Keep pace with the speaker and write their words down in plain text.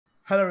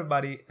Hello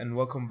everybody and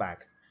welcome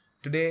back.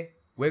 Today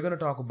we're going to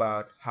talk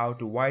about how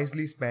to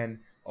wisely spend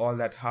all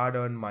that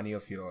hard-earned money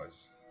of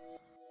yours.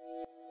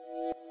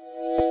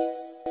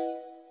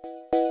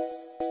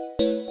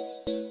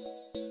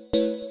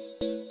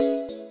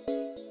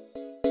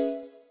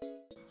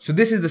 So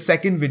this is the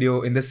second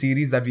video in the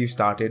series that we've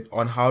started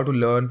on how to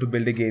learn to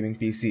build a gaming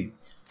PC.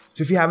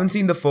 So if you haven't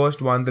seen the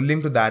first one, the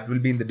link to that will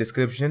be in the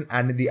description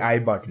and in the I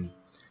button.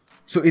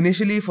 So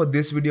initially for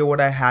this video, what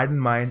I had in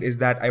mind is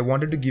that I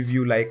wanted to give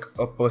you like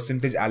a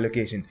percentage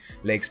allocation,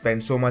 like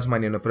spend so much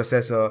money on a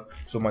processor,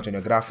 so much on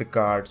a graphic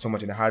card, so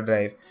much on a hard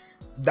drive.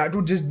 That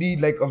would just be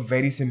like a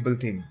very simple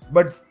thing,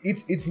 but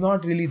it's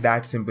not really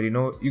that simple.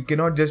 You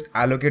cannot just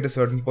allocate a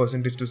certain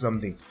percentage to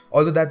something,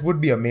 although that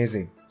would be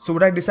amazing. So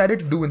what I decided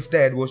to do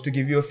instead was to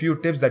give you a few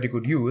tips that you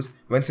could use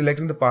when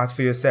selecting the parts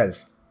for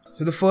yourself.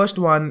 So the first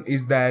one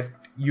is that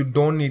you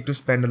don't need to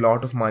spend a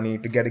lot of money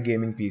to get a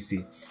gaming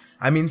PC.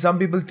 I mean, some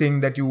people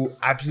think that you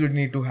absolutely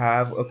need to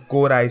have a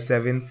Core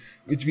i7,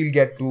 which we'll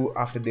get to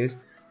after this,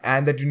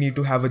 and that you need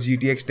to have a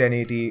GTX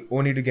 1080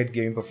 only to get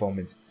gaming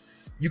performance.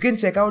 You can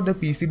check out the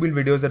PC build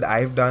videos that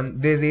I've done.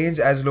 They range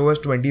as low as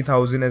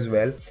 20,000 as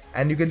well,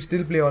 and you can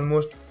still play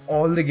almost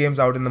all the games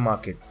out in the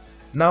market.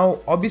 Now,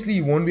 obviously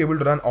you won't be able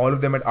to run all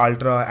of them at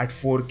Ultra at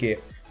 4K,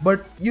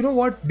 but you know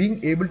what?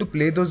 Being able to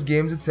play those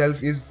games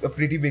itself is a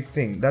pretty big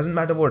thing. Doesn't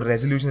matter what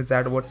resolution it's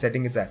at or what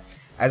setting it's at.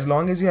 As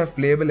long as you have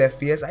playable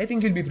FPS, I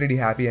think you'll be pretty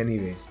happy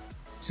anyways.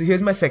 So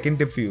here's my second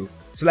tip for you.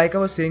 So like I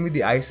was saying with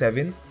the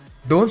i7,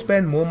 don't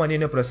spend more money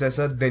on your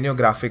processor than your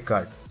graphic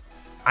card.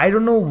 I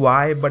don't know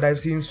why, but I've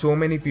seen so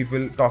many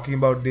people talking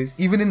about this,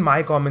 even in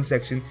my comment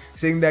section,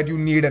 saying that you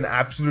need an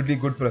absolutely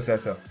good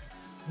processor.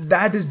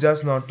 That is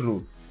just not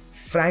true.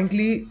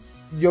 Frankly,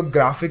 your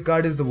graphic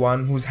card is the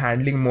one who's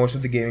handling most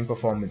of the gaming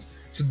performance.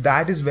 So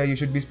that is where you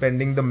should be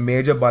spending the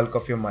major bulk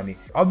of your money.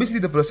 Obviously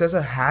the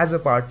processor has a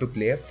part to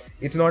play.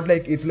 It's not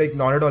like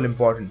not at all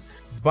important.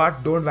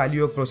 But don't value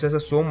your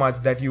processor so much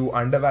that you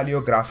undervalue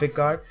your graphic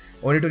card,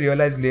 only to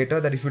realize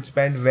later that if you'd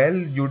spend well,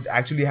 you'd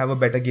actually have a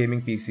better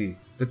gaming PC.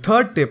 The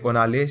third tip on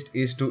our list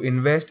is to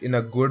invest in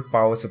a good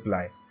power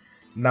supply.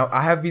 Now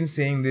I have been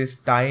saying this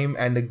time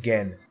and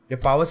again. Your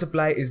power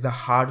supply is the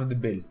heart of the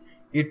build.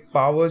 It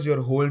powers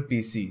your whole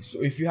PC.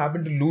 So if you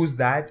happen to lose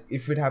that,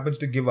 if it happens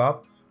to give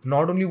up,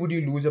 not only would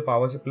you lose your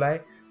power supply,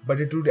 but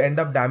it would end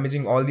up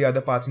damaging all the other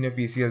parts in your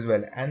PC as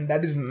well. And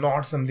that is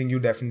not something you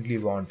definitely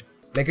want.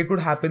 Like it could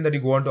happen that you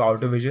go onto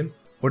AutoVision,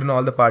 put in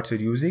all the parts you're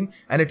using,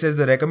 and it says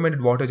the recommended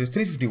wattage is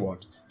 350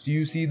 watts. So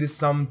you see this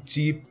some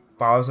cheap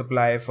power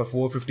supply for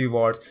 450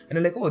 watts and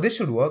you're like, oh, this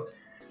should work.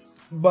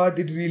 But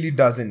it really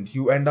doesn't.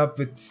 You end up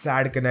with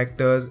sad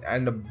connectors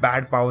and a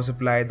bad power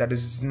supply that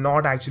is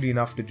not actually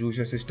enough to juice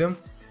your system.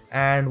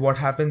 And what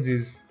happens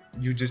is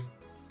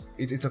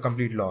it's a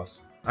complete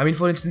loss. I mean,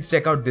 for instance,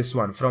 check out this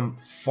one from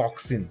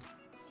Foxin.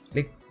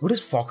 Like, what is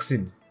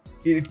Foxin?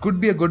 It could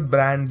be a good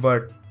brand,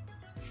 but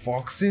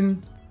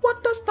Foxin?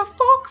 What does the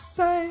fox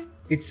say?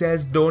 It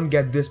says don't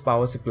get this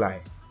power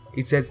supply.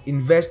 It says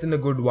invest in a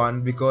good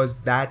one because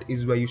that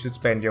is where you should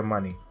spend your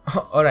money.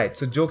 Alright,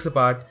 so jokes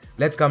apart,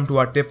 let's come to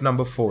our tip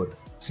number 4.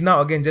 So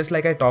now again, just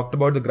like I talked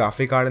about the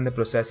graphic card and the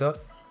processor,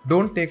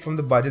 don't take from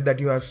the budget that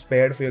you have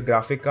spared for your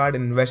graphic card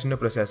and invest in a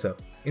processor.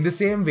 In the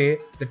same way,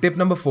 the tip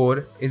number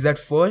 4 is that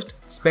first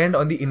spend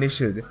on the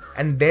initials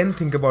and then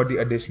think about the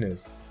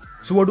additionals.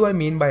 So what do I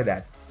mean by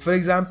that? For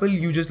example,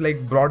 you just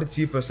brought a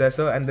cheap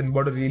processor and then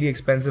bought a really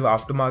expensive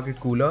aftermarket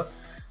cooler.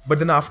 But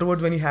then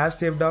afterwards, when you have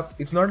saved up,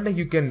 it's not like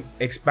you can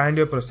expand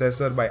your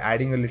processor by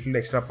adding a little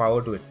extra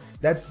power to it.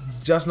 That's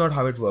just not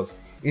how it works.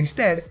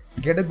 Instead,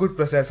 get a good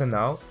processor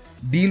now,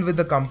 deal with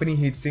the company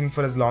heatsink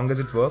for as long as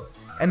it works,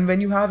 and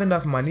when you have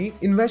enough money,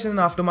 invest in an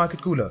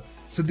aftermarket cooler.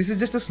 So this is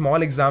just a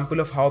small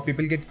example of how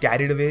people get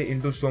carried away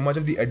into so much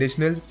of the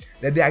additionals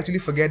that they actually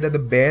forget that the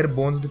bare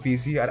bones of the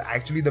PC are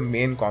actually the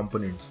main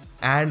components.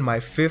 And my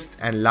fifth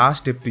and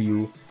last tip to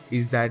you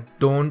is that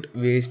don't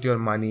waste your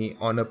money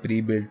on a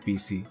pre-built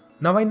PC.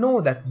 Now I know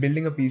that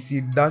building a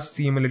PC does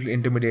seem a little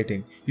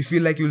intimidating. You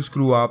feel like you'll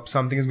screw up,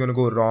 something is going to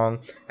go wrong,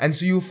 and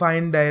so you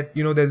find that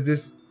there's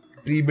this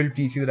pre-built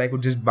PC that I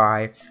could just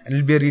buy and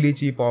it'll be a really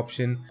cheap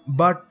option.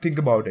 But think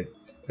about it.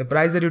 The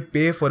price that you'd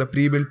pay for a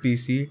pre-built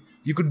PC,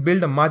 you could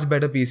build a much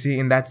better PC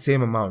in that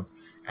same amount.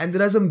 And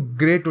there are some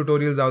great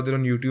tutorials out there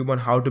on YouTube on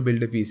how to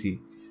build a PC.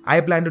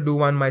 I plan to do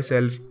one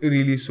myself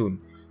really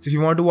soon. So if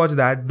you want to watch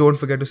that, don't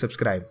forget to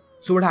subscribe.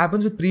 So what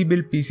happens with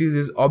pre-built PCs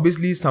is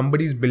obviously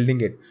somebody's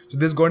building it. So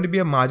there's going to be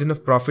a margin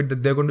of profit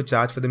that they're going to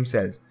charge for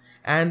themselves.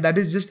 And that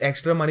is just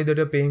extra money that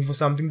you're paying for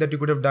something that you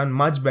could have done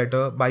much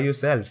better by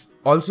yourself.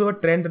 Also, a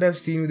trend that I've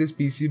seen with these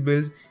PC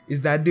builds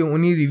is that they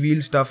only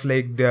reveal stuff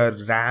like their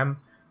RAM,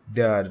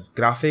 their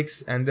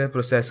graphics and their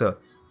processor.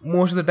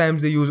 Most of the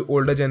times they use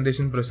older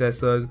generation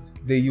processors,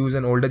 they use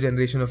an older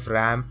generation of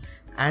RAM,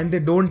 and they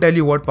don't tell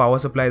you what power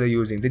supply they're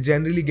using. They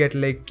generally get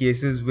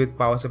cases with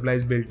power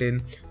supplies built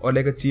in or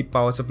a cheap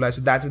power supply,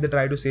 so that's where they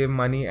try to save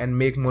money and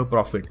make more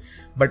profit.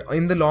 But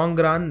in the long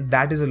run,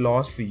 that is a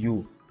loss for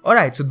you.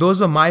 Alright, so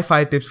those were my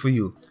 5 tips for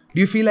you.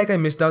 Do you feel like I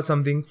missed out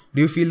something?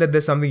 Do you feel that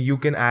there's something you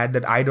can add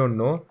that I don't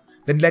know?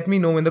 Then let me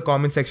know in the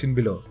comment section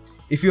below.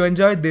 If you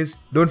enjoyed this,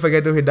 don't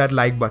forget to hit that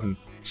like button.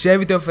 Share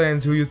with your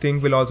friends who you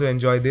think will also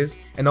enjoy this,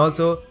 and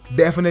also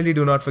definitely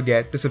do not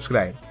forget to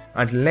subscribe.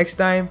 Until next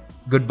time,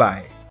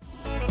 goodbye.